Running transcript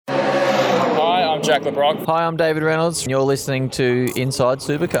I'm Jack LeBrock. Hi, I'm David Reynolds. You're listening to Inside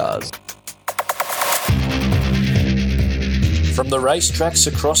Supercars. From the racetracks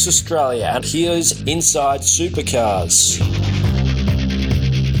across Australia, and here's Inside Supercars.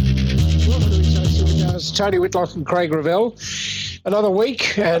 Welcome to Inside Supercars. Tony Whitlock and Craig Revell. Another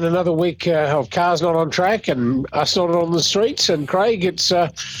week of cars not on track and us not on the streets. And Craig, it's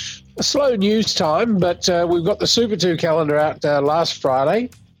a slow news time, but we've got the Super 2 calendar out last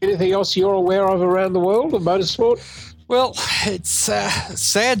Friday. Anything else you're aware of around the world of motorsport? Well, it's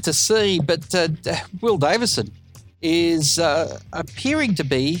sad to see, but Will Davison is appearing to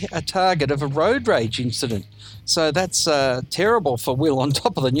be a target of a road rage incident. So that's terrible for Will, on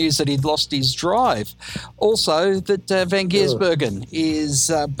top of the news that he'd lost his drive. Also, that Van Giersbergen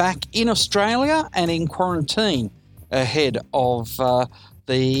is back in Australia and in quarantine ahead of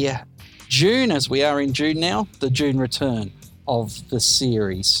the June, as we are in June now, the June return of the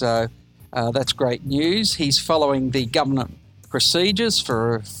series. So that's great news. He's following the government procedures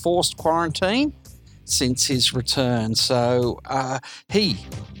for forced quarantine since his return. So he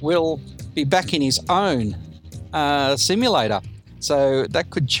will be back in his own simulator. So that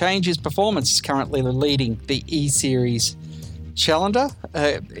could change his performance. He's currently leading the E-Series Challenger,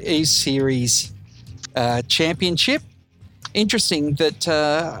 E-Series Championship. Interesting that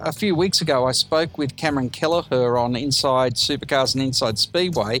a few weeks ago I spoke with Cameron Kelleher on Inside Supercars and Inside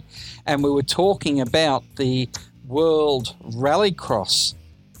Speedway, and we were talking about the World Rallycross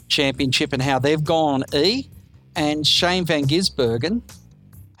Championship and how they've gone E, and Shane Van Gisbergen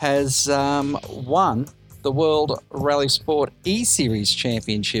has won the World Rally Sport E-Series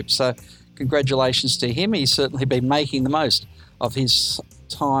Championship. So congratulations to him. He's certainly been making the most of his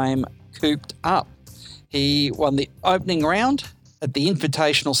time cooped up. He won the opening round at the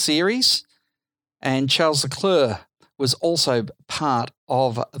Invitational Series, and Charles Leclerc was also part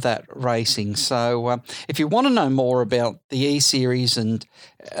of that racing. So if you want to know more about the E-Series and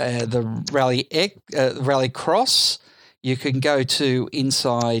the Rally Cross, you can go to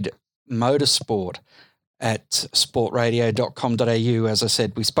Inside Motorsport at sportradio.com.au. As I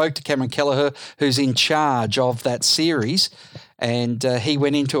said, we spoke to Cameron Kelleher, who's in charge of that series, and he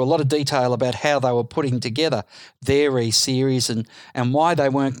went into a lot of detail about how they were putting together their E-Series and why they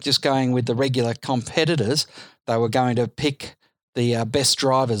weren't just going with the regular competitors. They were going to pick the best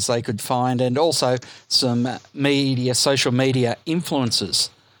drivers they could find, and also some social media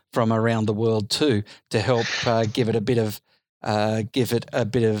influencers from around the world too, to help give it a bit of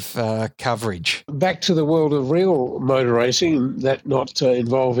coverage. Back to the world of real motor racing, that not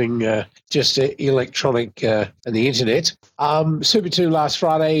involving just electronic and the internet. Super 2 last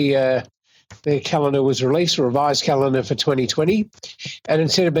Friday, their calendar was released, a revised calendar for 2020. And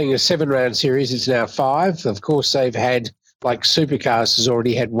instead of being a 7-round series, it's now 5. Of course, they've had, like Supercars has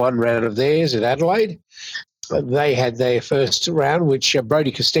already had 1 round of theirs at Adelaide. They had their first round, which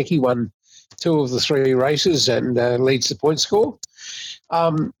Brody Kostecki won 2 of the 3 races and leads the point score.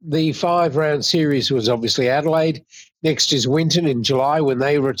 The 5-round series was obviously Adelaide. Next is Winton in July when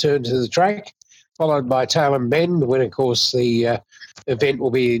they return to the track, followed by Tailem Bend when, of course, the event will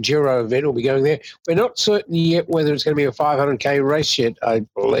be, Enduro event will be going there. We're not certain yet whether it's going to be a 500k race yet, I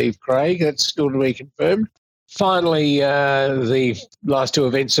believe, Craig. That's still to be confirmed. Finally, the last 2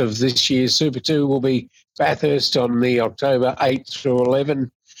 events of this year's Super 2 will be Bathurst on the October 8 through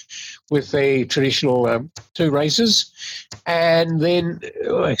 11 with the traditional 2 races. And then,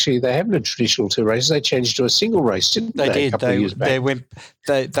 actually, they haven't a traditional 2 races. They changed to a single race, didn't they? They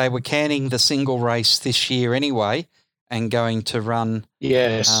did. They were canning the single race this year anyway and going to run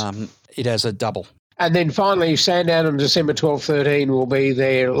it as a double. And then finally, Sandown on December 12-13 will be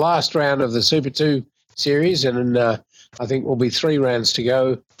their last round of the Super 2 series, and I think will be 3 rounds to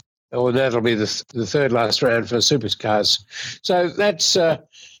go. Well, that'll be the third last round for Supercars. So that's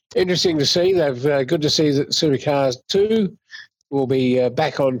interesting to see. They've good to see that Supercars 2 will be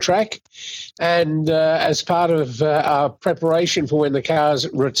back on track. And as part of our preparation for when the cars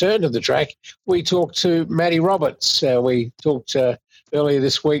return to the track, we talked to Matty Roberts. We talked earlier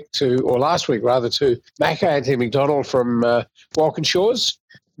this week last week to Macca Anthony McDonald from Walkinshaws.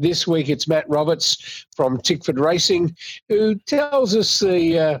 This week it's Matt Roberts from Tickford Racing, who tells us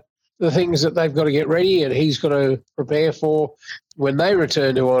the things that they've got to get ready and he's got to prepare for when they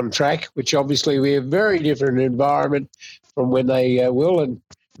return to on track, which obviously will be a very different environment from when they will. And,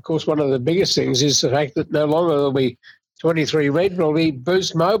 of course, one of the biggest things is the fact that no longer there'll be 23 Red, but it'll be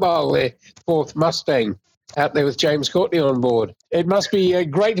Boost Mobile, their 4th Mustang, out there with James Courtney on board. It must be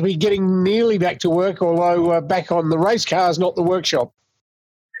great to be getting nearly back to work, although back on the race cars, not the workshop.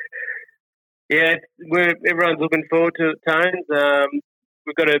 Yeah, everyone's looking forward to it, Tones.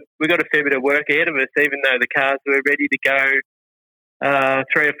 we've got a fair bit of work ahead of us, even though the cars were ready to go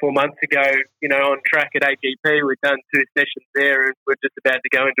 3 or 4 months ago. On track at AGP, we've done 2 sessions there, and we're just about to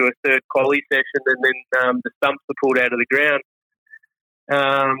go into a third quali session, and then the stumps are pulled out of the ground.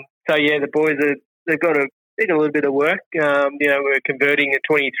 So yeah, the boys they've got a little bit of work. We're converting a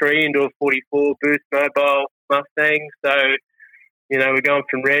 23 into a 44 Boost Mobile Mustang, so. We're going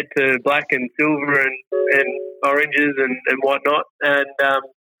from red to black and silver and oranges and whatnot, and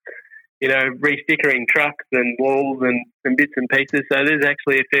re-stickering trucks and walls and bits and pieces. So there's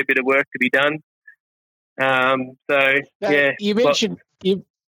actually a fair bit of work to be done. You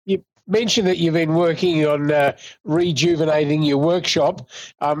mentioned that you've been working on rejuvenating your workshop.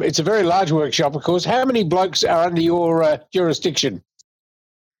 It's a very large workshop, of course. How many blokes are under your jurisdiction?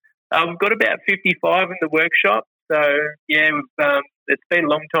 We've got about 55 in the workshop. So, yeah, it's been a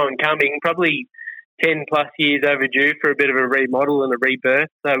long time coming, probably 10 plus years overdue for a bit of a remodel and a rebirth.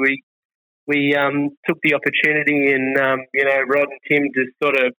 So we took the opportunity and, Rod and Tim just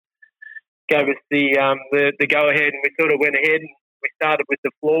sort of gave us the go-ahead, and we sort of went ahead and we started with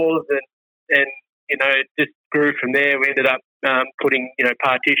the floors and it just grew from there. We ended up putting,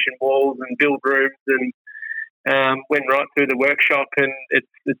 partition walls and build rooms and went right through the workshop, and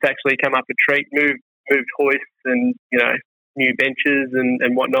it's actually come up a treat, moved hoists and new benches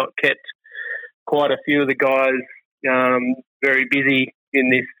and whatnot. Kept quite a few of the guys very busy in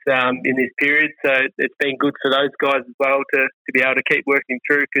this period, so it's been good for those guys as well to be able to keep working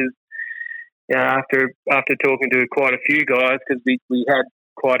through. Because after talking to quite a few guys, because we had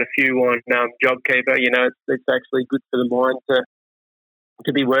quite a few on JobKeeper, it's actually good for the mind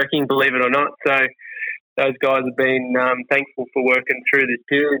to be working, believe it or not. So those guys have been thankful for working through this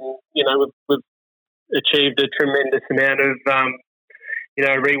period. We've achieved a tremendous amount of,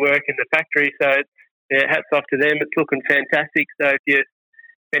 rework in the factory. So, hats off to them. It's looking fantastic. So if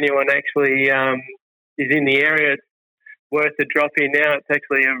anyone actually is in the area, it's worth a drop in now. It's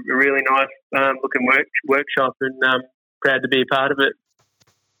actually a really nice looking workshop, and proud to be a part of it.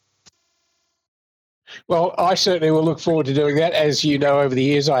 Well, I certainly will look forward to doing that. As you know, over the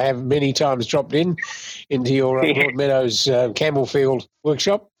years, I have many times dropped into your Broadmeadows Campbellfield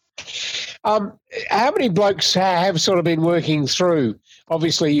workshop. How many blokes have sort of been working through?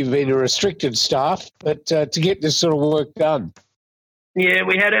 Obviously, you've been a restricted staff, but to get this sort of work done. Yeah,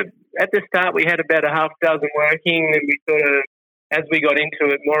 at the start we had about a half dozen working, and we sort of, as we got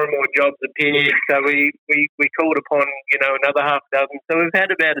into it, more and more jobs appeared. So we called upon another half dozen. So we've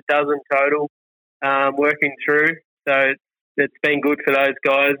had about a dozen total working through. So it's been good for those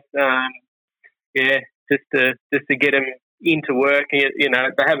guys. Just to get them into work. We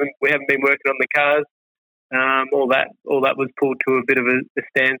haven't been working on the cars. All that was pulled to a bit of a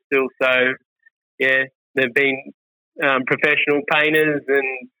standstill. So yeah, they've been professional painters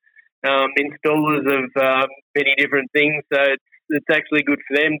and installers of many different things. So it's actually good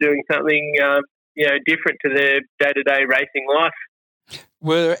for them doing something different to their day-to-day racing life.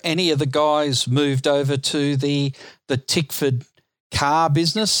 Were any of the guys moved over to the Tickford car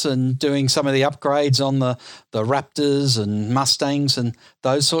business and doing some of the upgrades on the Raptors and Mustangs and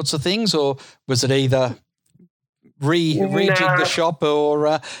those sorts of things, or was it either rejig the shop or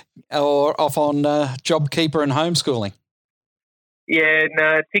off on JobKeeper and homeschooling? Yeah,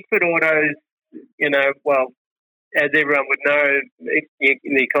 no, Tickford Autos, as everyone would know, the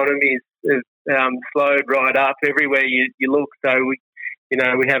economy has slowed right up everywhere you look. So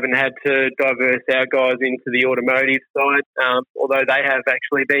we haven't had to diverse our guys into the automotive side, although they have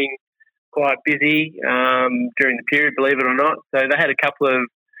actually been quite busy during the period, believe it or not. So they had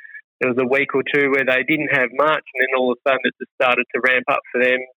there was a week or two where they didn't have much, and then all of a sudden it just started to ramp up for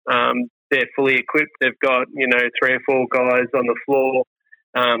them. They're fully equipped. They've got, 3 or 4 guys on the floor,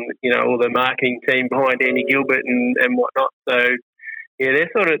 all the marketing team behind Andy Gilbert and whatnot. So, yeah,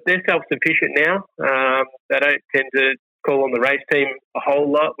 they're self-sufficient now. They don't tend to call on the race team a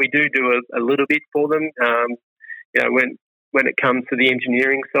whole lot. We do a little bit for them. When it comes to the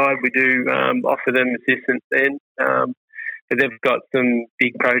engineering side, we do offer them assistance then. But they've got some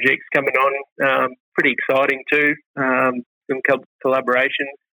big projects coming on, pretty exciting too, some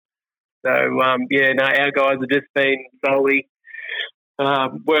collaborations. So, our guys have just been solely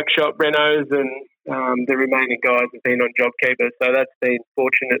workshop renos, and the remaining guys have been on JobKeeper. So that's been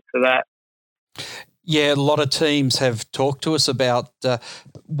fortunate for that. Yeah, a lot of teams have talked to us about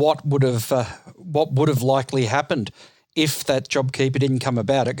what would have likely happened if that JobKeeper didn't come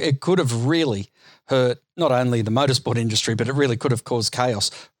about. It could have really hurt not only the motorsport industry, but it really could have caused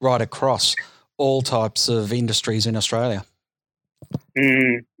chaos right across all types of industries in Australia.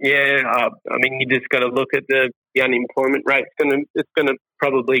 You just got to look at the the unemployment rate's going to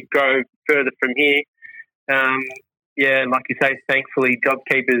probably grow further from here. Like you say, thankfully,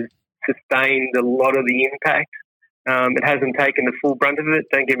 JobKeeper's sustained a lot of the impact. It hasn't taken the full brunt of it.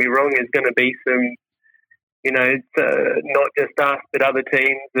 Don't get me wrong. There's going to be some, it's not just us, but other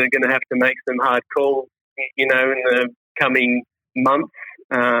teams are going to have to make some hard calls, in the coming months,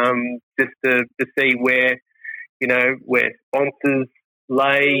 just to see where sponsors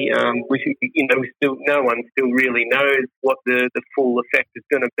lay. No one still really knows what the full effect is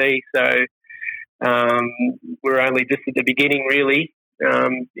going to be. So we're only just at the beginning, really,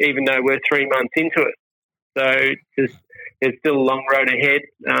 even though we're 3 months into it. So there's still a long road ahead.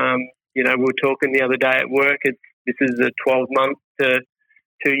 We were talking the other day at work. This is a 12-month to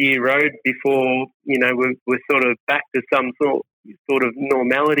 2-year road before we're sort of back to some sort of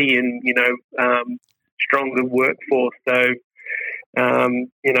normality and stronger workforce. So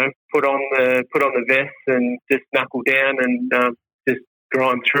put on the vest and just knuckle down and just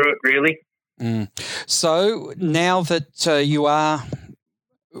grind through it, really. So now that you are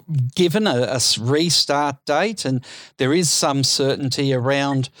given a restart date and there is some certainty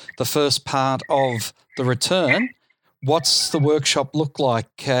around the first part of the return, what's the workshop look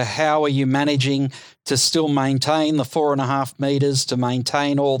like? How are you managing to still maintain the 4.5 metres, to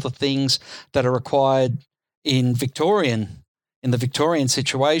maintain all the things that are required in the Victorian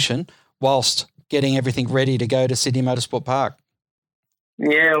situation, whilst getting everything ready to go to Sydney Motorsport Park?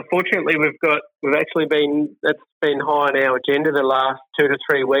 Yeah, fortunately, that's been high on our agenda the last 2 to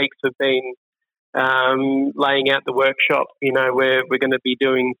 3 weeks. We've been laying out the workshop. Where we're going to be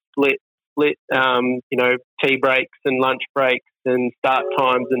doing split, tea breaks and lunch breaks and start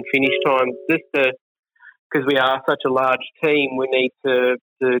times and finish times. Just because we are such a large team, we need to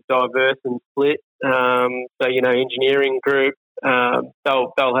diverse and split. Engineering group,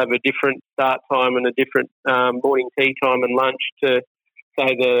 they'll have a different start time and a different morning tea time and lunch to. So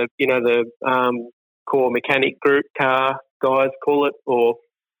the core mechanic group, car guys call it, or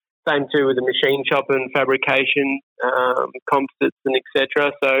same too with the machine shop and fabrication, composites and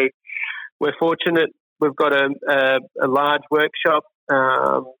etc. So we're fortunate. We've got a large workshop.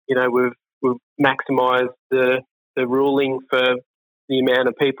 We've maximised the ruling for the amount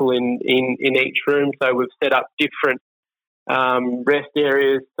of people in each room. So we've set up different rest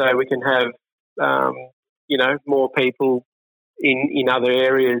areas so we can have more people in other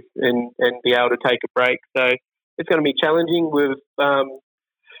areas and be able to take a break. So it's going to be challenging. We've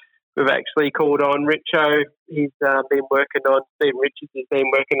actually called on Richo. He's been working on, Steve Richards has been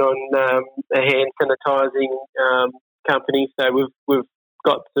working on a hand sanitising company. So we've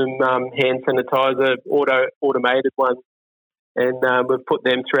got some hand sanitizer automated ones, and we've put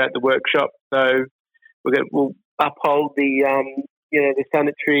them throughout the workshop. So we'll uphold the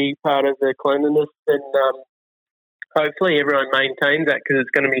sanitary part of the cleanliness and hopefully everyone maintains that, because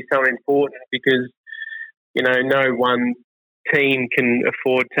it's going to be so important, because no one team can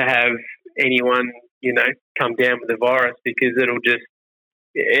afford to have anyone come down with the virus, because it'll just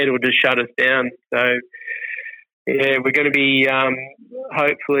shut us down. So yeah, we're going to be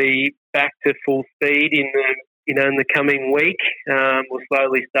hopefully back to full speed in the coming week. We'll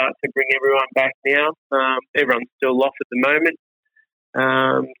slowly start to bring everyone back now. Everyone's still off at the moment.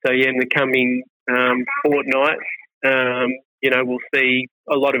 In the coming fortnight, we'll see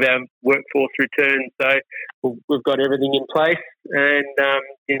a lot of our workforce return. So we've got everything in place, and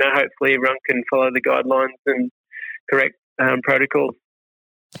hopefully everyone can follow the guidelines and correct protocols.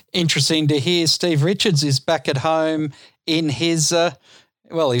 Interesting to hear Steve Richards is back at home in his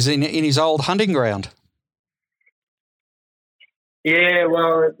he's in his old hunting ground. Yeah,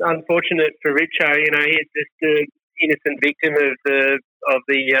 well, it's unfortunate for Richo. He's just an innocent victim of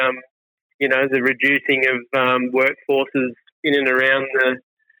the reducing of workforces in and around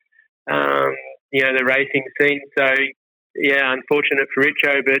the racing scene. So yeah, unfortunate for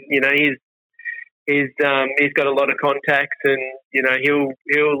Richo, but he's got a lot of contacts, and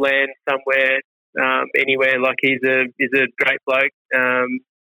he'll land somewhere, anywhere. Like he's a great bloke,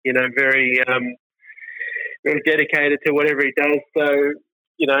 very very dedicated to whatever he does. So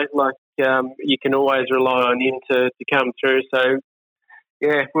you can always rely on him to come through. So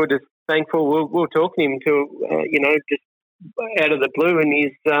yeah, we're just thankful. We'll talk to him till just out of the blue, and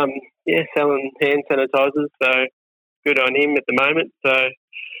he's selling hand sanitizers. So good on him at the moment. So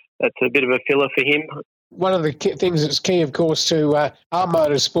that's a bit of a filler for him. One of the things that's key, of course, to our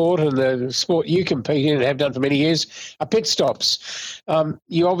motorsport and the sport you compete in and have done for many years are pit stops.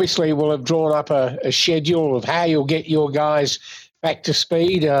 You obviously will have drawn up a schedule of how you'll get your guys back to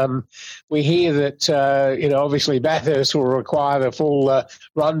speed? We hear that obviously Bathurst will require the full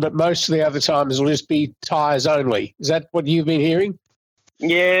run, but most of the other times will just be tyres only. Is that what you've been hearing?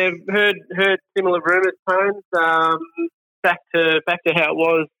 Yeah, heard similar rumours, Tones. Back to how it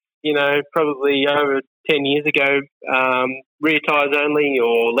was, probably over 10 years ago. Rear tyres only,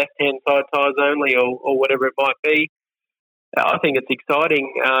 or left-hand side tyres only, or whatever it might be. I think it's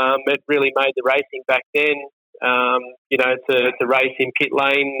exciting. It really made the racing back then. To race in pit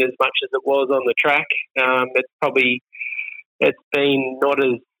lane as much as it was on the track. It's been not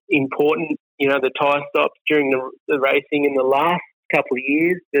as important, the tyre stops during the racing in the last couple of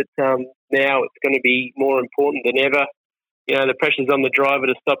years, but now it's going to be more important than ever. The pressure's on the driver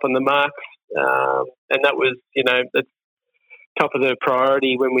to stop on the marks, and that was, that's top of the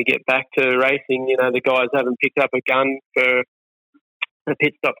priority when we get back to racing. The guys haven't picked up a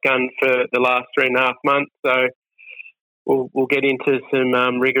pit stop gun for the last 3.5 months, so we'll get into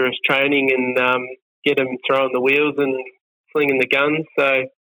some rigorous training and get them throwing the wheels and slinging the guns. So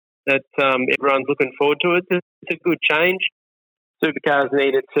that everyone's looking forward to it. It's a good change. Supercars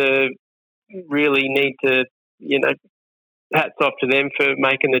really need to, hats off to them for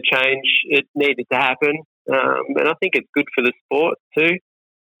making the change. It needed to happen, and I think it's good for the sport too.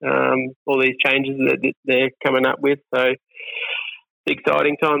 All these changes that they're coming up with, so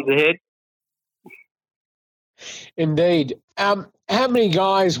exciting times ahead. Indeed. How many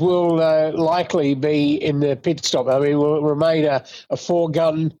guys will likely be in the pit stop? I mean, will it remain a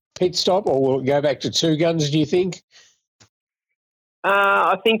 4-gun pit stop, or will it go back to 2 guns, do you think?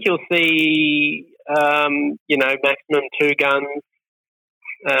 I think you'll see, maximum 2 guns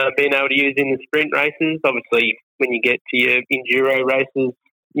being able to use in the sprint races. Obviously, when you get to your enduro races,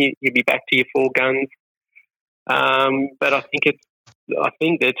 you'll be back to your 4 guns. But I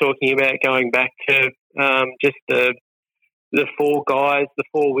think they're talking about going back to just the 4 guys, the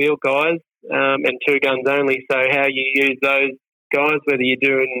 4-wheel guys, and 2 guns only. So how you use those guys, whether you're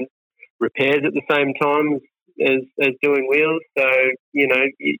doing repairs at the same time as doing wheels. So,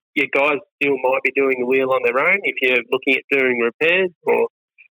 your guys still might be doing the wheel on their own if you're looking at doing repairs, or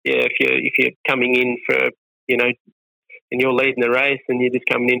if you're coming in for, and you're leading the race and you're just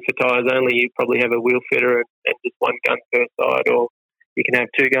coming in for tyres only, you probably have a wheel fitter and just 1 gun per side, or you can have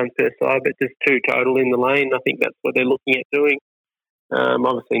 2 guns per side, but just 2 total in the lane. I think that's what they're looking at doing.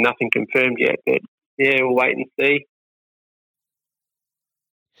 Obviously nothing confirmed yet, but yeah, we'll wait and see.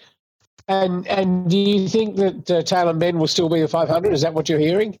 And do you think that Tailem Bend will still be the 500? Is that what you're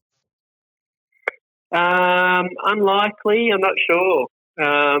hearing? Unlikely. I'm not sure.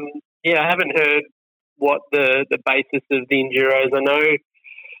 I haven't heard what the basis of the Enduros. I know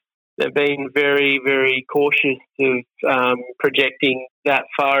they've been very, very cautious of projecting that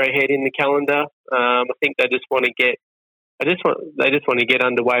far ahead in the calendar. I think they just want to get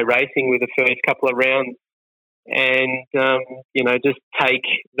underway racing with the first couple of rounds, and just take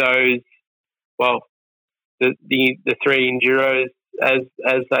those. Well, the 3 Enduros as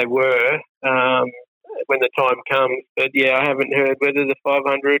they were when the time comes. But yeah, I haven't heard whether the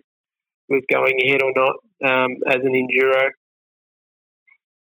 500 was going ahead or not as an Enduro.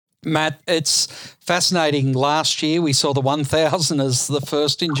 Matt, it's fascinating. Last year we saw the 1000 as the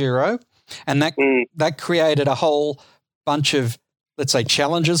first Enduro, and that created a whole bunch of, let's say,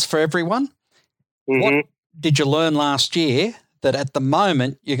 challenges for everyone. Mm-hmm. What did you learn last year that at the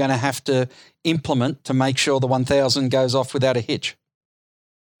moment you're going to have to implement to make sure the 1000 goes off without a hitch?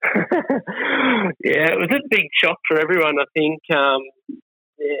 Yeah, it was a big shock for everyone. I think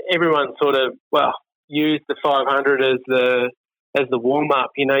everyone sort of, used the 500 as the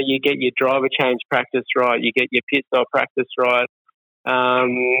warm-up. You get your driver change practice right, you get your pit stop practice right.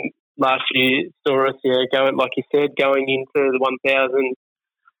 Last year saw us, like you said, going into the 1000.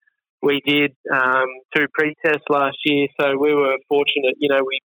 We did 2 pre-tests last year, so we were fortunate.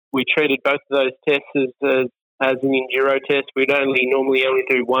 We treated both of those tests as an enduro test. We'd normally only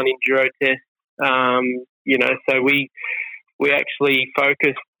do 1 enduro test. So we actually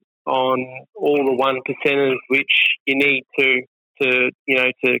focused on all the 1%ers which you need to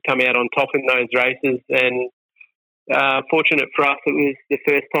come out on top in those races. And fortunate for us, it was the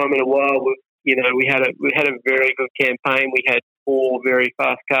first time in a while. We had a very good campaign. We had 4 very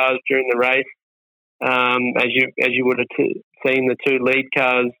fast cars during the race. As you would have seen, the 2 lead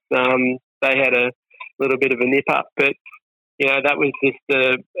cars, they had a little bit of a nip up, but that was just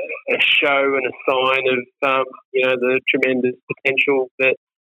a show and a sign of the tremendous potential that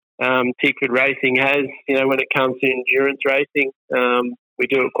Tickford Racing has. When it comes to endurance racing, we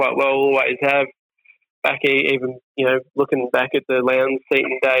do it quite well. Always have. Back even looking back at the Lowndes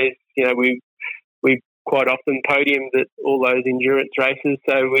Seaton days, we quite often podiums at all those endurance races.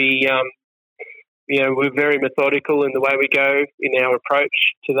 So we're very methodical in the way we go in our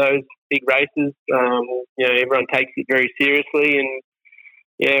approach to those big races. Everyone takes it very seriously, and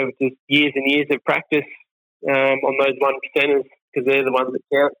just years and years of practice on those 1%ers, because they're the ones that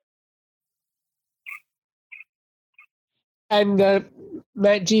count. And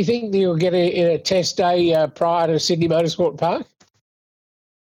Matt, do you think you'll get a test day prior to Sydney Motorsport Park?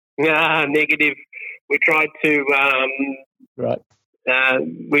 Negative. We tried to. Right.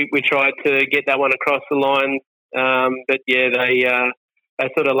 We tried to get that one across the line, but they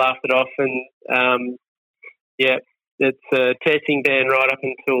sort of laughed it off, and it's a testing ban right up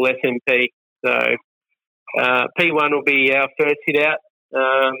until SMP. So P1 will be our first hit out,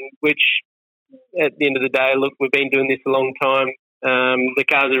 which at the end of the day, look, we've been doing this a long time. The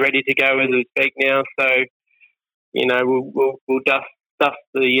cars are ready to go as we speak now, so we'll dust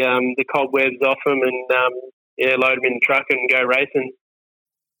the cobwebs off them and load them in the truck and go racing.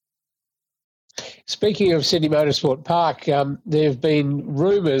 Speaking of Sydney Motorsport Park, there have been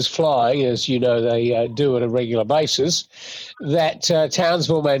rumours flying, as you know they do on a regular basis, that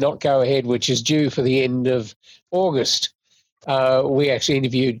Townsville may not go ahead, which is due for the end of August. We actually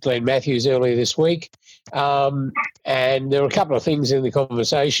interviewed Glenn Matthews earlier this week, and there were a couple of things in the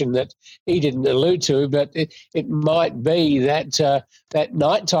conversation that he didn't allude to, but it might be that that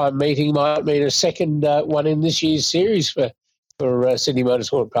nighttime meeting might mean a second one in this year's series for Sydney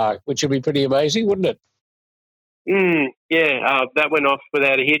Motorsport Park, which would be pretty amazing, wouldn't it? That went off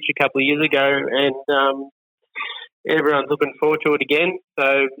without a hitch a couple of years ago, and everyone's looking forward to it again.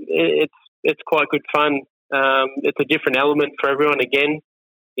 So it's quite good fun. It's a different element for everyone again.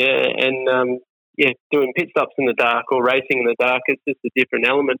 Doing pit stops in the dark or racing in the dark, it's just a different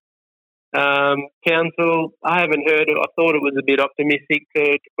element. Townsville, I haven't heard it. I thought it was a bit optimistic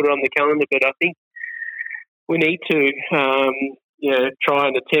to put it on the calendar, but I think we need to try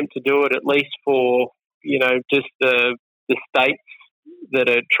and attempt to do it at least for just the states that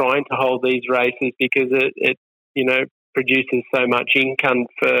are trying to hold these races, because it produces so much income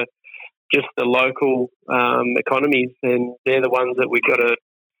for just the local economies, and they're the ones that we've got to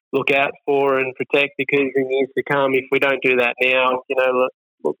look out for and protect, because in years to come, if we don't do that now,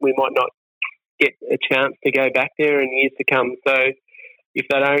 we might not get a chance to go back there in years to come. So if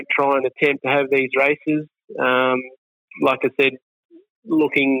they don't try and attempt to have these races, like I said,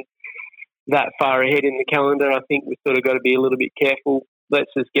 looking that far ahead in the calendar, I think we've sort of got to be a little bit careful.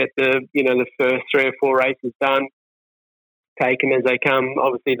 Let's just get the first 3 or 4 races done, take them as they come.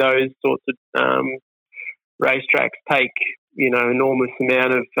 Obviously, those sorts of racetracks take enormous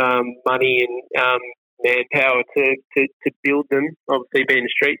amount of money and manpower to build them. Obviously, being a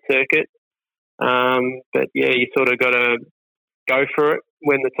street circuit, but you sort of got to go for it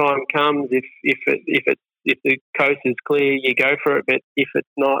when the time comes. If the coast is clear, you go for it. But if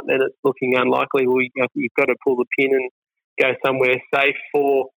it's not, then it's looking unlikely. You've got to pull the pin and go somewhere safe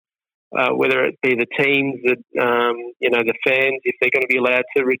for whether it be the teams, the fans, if they're going to be allowed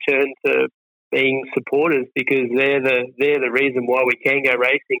to return to being supporters, because they're the reason why we can go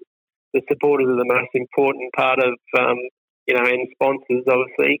racing. The supporters are the most important part of and sponsors,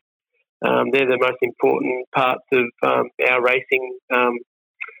 obviously. They're the most important parts of our racing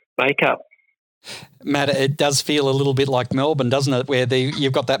makeup. Matt, it does feel a little bit like Melbourne, doesn't it, where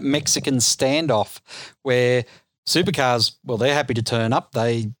you've got that Mexican standoff where supercars, well, they're happy to turn up.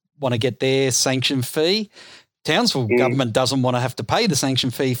 They want to get their sanction fee. Townsville government doesn't want to have to pay the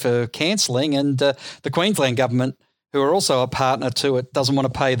sanction fee for cancelling, and the Queensland government, who are also a partner to it, doesn't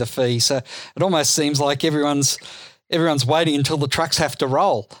want to pay the fee. So it almost seems like everyone's waiting until the trucks have to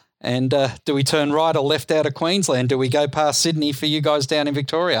roll. And do we turn right or left out of Queensland? Do we go past Sydney for you guys down in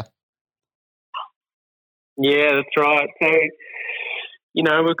Victoria? Yeah, that's right. So,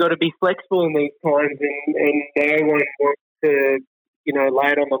 we've got to be flexible in these times, and no one wants to,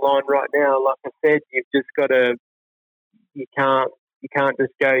 lay it on the line right now. Like I said, you've just got to. You can't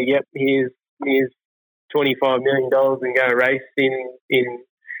just go, yep, here's $25 million and go race in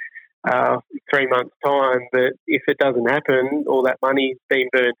 3 months' time. But if it doesn't happen, all that money's been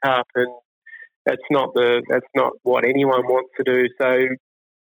burnt up, and that's not what anyone wants to do. So,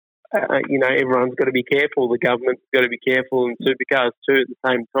 everyone's got to be careful. The government's got to be careful, and supercars too at the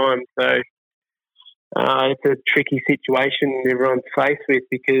same time. So it's a tricky situation everyone's faced with,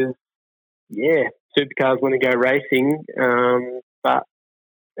 because, supercars want to go racing, but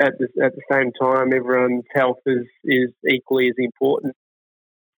at the same time, everyone's health is equally as important.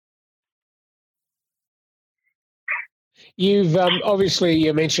 You've obviously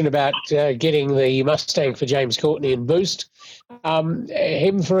you mentioned about getting the Mustang for James Courtney and Boost.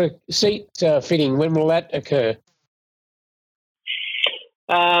 Him for a seat fitting. When will that occur?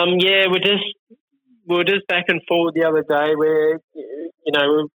 Yeah, we were just back and forth the other day. We're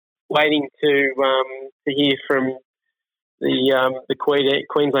waiting to hear from the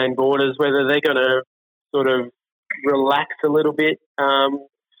Queensland Borders whether they're going to sort of relax a little bit.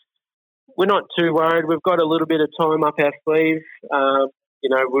 We're not too worried. We've got a little bit of time up our sleeve.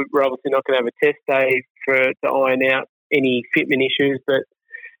 We're obviously not going to have a test day to iron out any fitment issues, but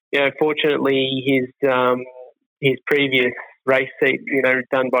fortunately his previous race seat,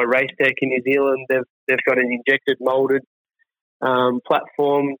 done by Racetech in New Zealand, they've got an injected moulded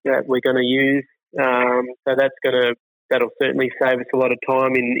platform that we're going to use. So that'll certainly save us a lot of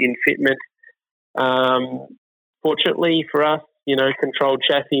time in fitment. Fortunately for us, controlled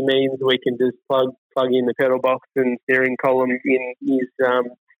chassis means we can just plug in the pedal box and steering column in his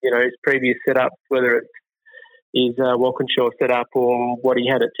previous setup, whether it's his Walkinshaw setup or what he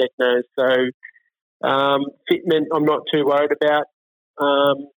had at Techno. So fitment, I'm not too worried about.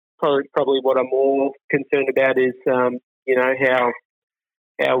 Probably what I'm more concerned about is how he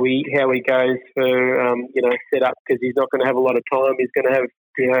goes for setup, because he's not going to have a lot of time. He's going to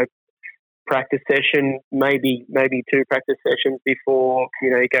have practice session, maybe 2 practice sessions before he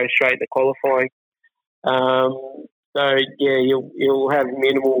goes straight to qualifying. So yeah, he'll have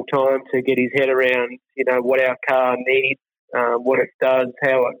minimal time to get his head around what our car needs, what it does,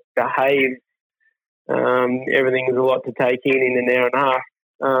 how it behaves. Everything is a lot to take in an hour and a half.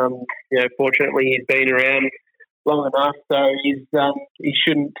 Fortunately, he's been around long enough, so he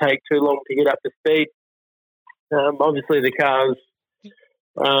shouldn't take too long to get up to speed. Obviously, the car's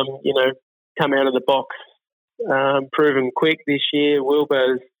come out of the box proven quick this year.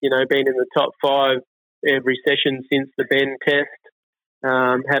 Wilbur's been in the top 5 every session since the Bend test.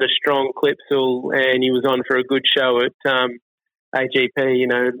 Had a strong Clipsal, and he was on for a good show at AGP.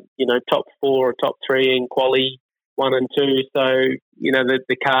 Top 4 or top 3 in quali 1 and 2. So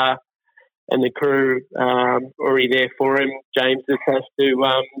the car and the crew already there for him. James just has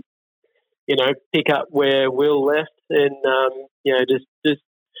to pick up where Will left, and just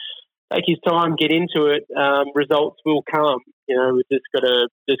take his time, get into it. Results will come. We've just got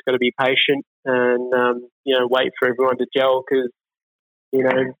to be patient and wait for everyone to gel, because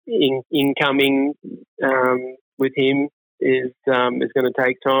incoming with him is going to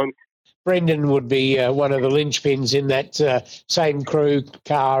take time. Brendan would be one of the linchpins in that same crew,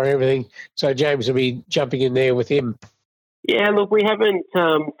 car, everything. So James will be jumping in there with him. Yeah, look, we haven't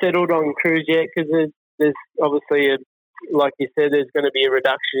settled on crews yet, because there's obviously like you said, there's going to be a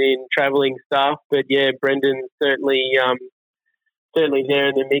reduction in travelling staff. But yeah, Brendan's certainly there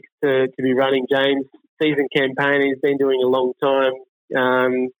in the mix to be running James. Season campaign he's been doing a long time.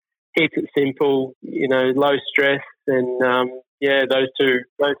 Keeps it simple, low stress, and those two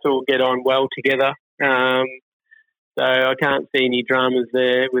will get on well together. So I can't see any dramas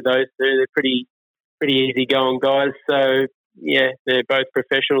there with those two. They're pretty easy going guys. So yeah, they're both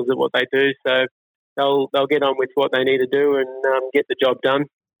professionals at what they do. So they'll get on with what they need to do and get the job done.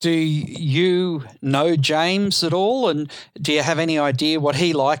 Do you know James at all, and do you have any idea what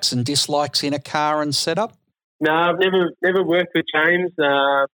he likes and dislikes in a car and setup? No, I've never worked with James.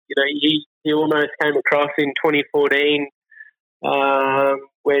 He almost came across in 2014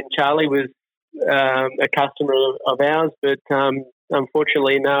 when Charlie was a customer of ours, but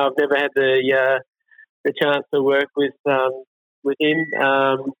unfortunately, no, I've never had the chance to work with him.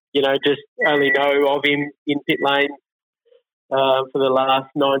 Just only know of him in pit lane for the last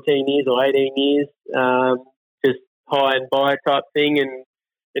 19 years or 18 years, just high and by type thing, and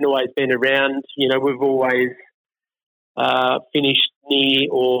always been around. We've always finished near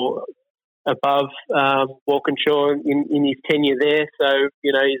or above Walkinshaw in his tenure there. So,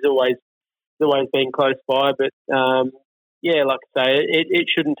 he's always been close by. But, like I say, it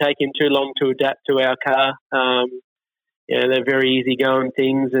shouldn't take him too long to adapt to our car. They're very easygoing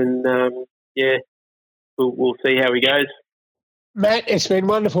things, and, we'll see how he goes. Matt, it's been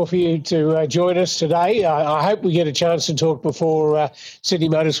wonderful for you to join us today. I hope we get a chance to talk before Sydney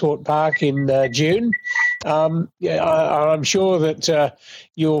Motorsport Park in June. I'm sure that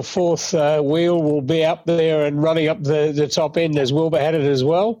your 4th wheel will be up there and running up the top end, as Wilbur had it as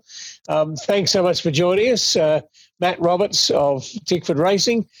well. Thanks so much for joining us, Matt Roberts of Tickford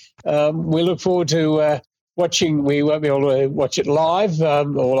Racing. We look forward to watching. We won't be able to watch it live.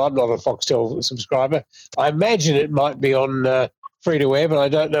 I'm not a Foxtel subscriber. I imagine it might be on free-to-air, but I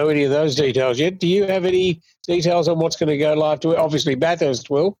don't know any of those details yet. Do you have any details on what's going to go live to it? Obviously, Bathurst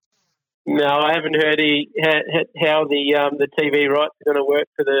will. No, I haven't heard how the TV rights are going to work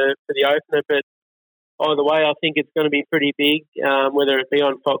for the opener, but either way, I think it's going to be pretty big, whether it be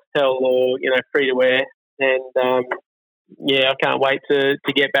on Foxtel or free to air. And I can't wait to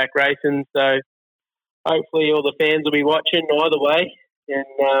get back racing. So hopefully, all the fans will be watching either way, and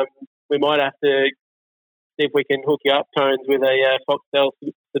we might have to see if we can hook you up, Tones, with a Foxtel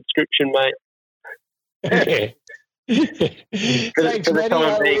subscription, mate. Thanks,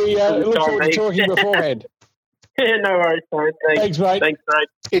 Matty. We look forward to talking beforehand. No worries, Tones. Thanks, mate. Thanks, mate.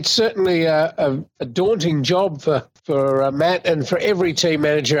 It's certainly a daunting job for Matt and for every team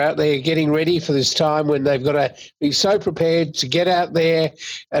manager out there getting ready for this time when they've got to be so prepared to get out there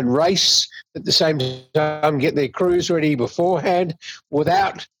and race at the same time, get their crews ready beforehand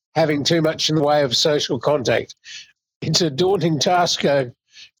without having too much in the way of social contact. It's a daunting task,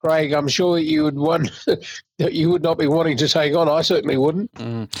 Craig. I'm sure that you would not be wanting to take on. I certainly wouldn't.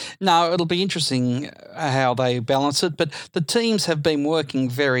 No, it'll be interesting how they balance it. But the teams have been working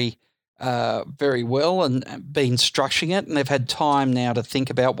very well and been structuring it, and they've had time now to think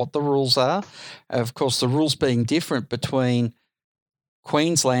about what the rules are. Of course, the rules being different between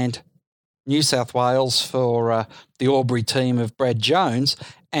Queensland, New South Wales for the Albury team of Brad Jones,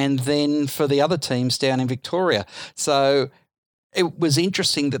 and then for the other teams down in Victoria. So it was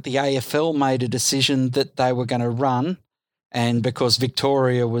interesting that the AFL made a decision that they were going to run, and because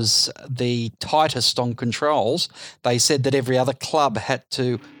Victoria was the tightest on controls, they said that every other club had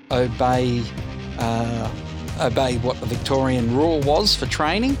to obey what the Victorian rule was for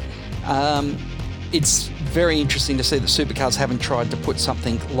training. It's very interesting to see that Supercars haven't tried to put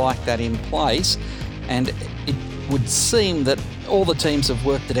something like that in place, and it would seem that all the teams have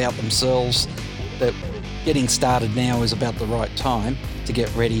worked it out themselves that getting started now is about the right time to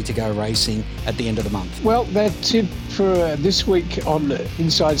get ready to go racing at the end of the month. Well, that's it for this week on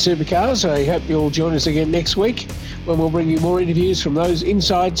Inside Supercars. I hope you'll join us again next week when we'll bring you more interviews from those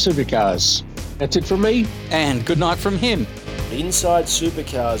Inside Supercars. That's it from me. And good night from him. Inside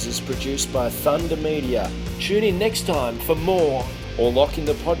Supercars is produced by Thunder Media. Tune in next time for more, or lock in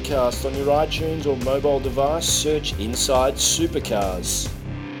the podcast on your iTunes or mobile device. Search Inside Supercars.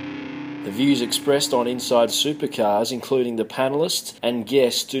 The views expressed on Inside Supercars, including the panellists and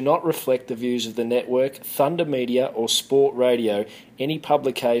guests, do not reflect the views of the network, Thunder Media or Sport Radio. Any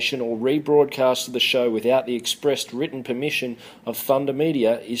publication or rebroadcast of the show without the expressed written permission of Thunder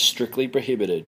Media is strictly prohibited.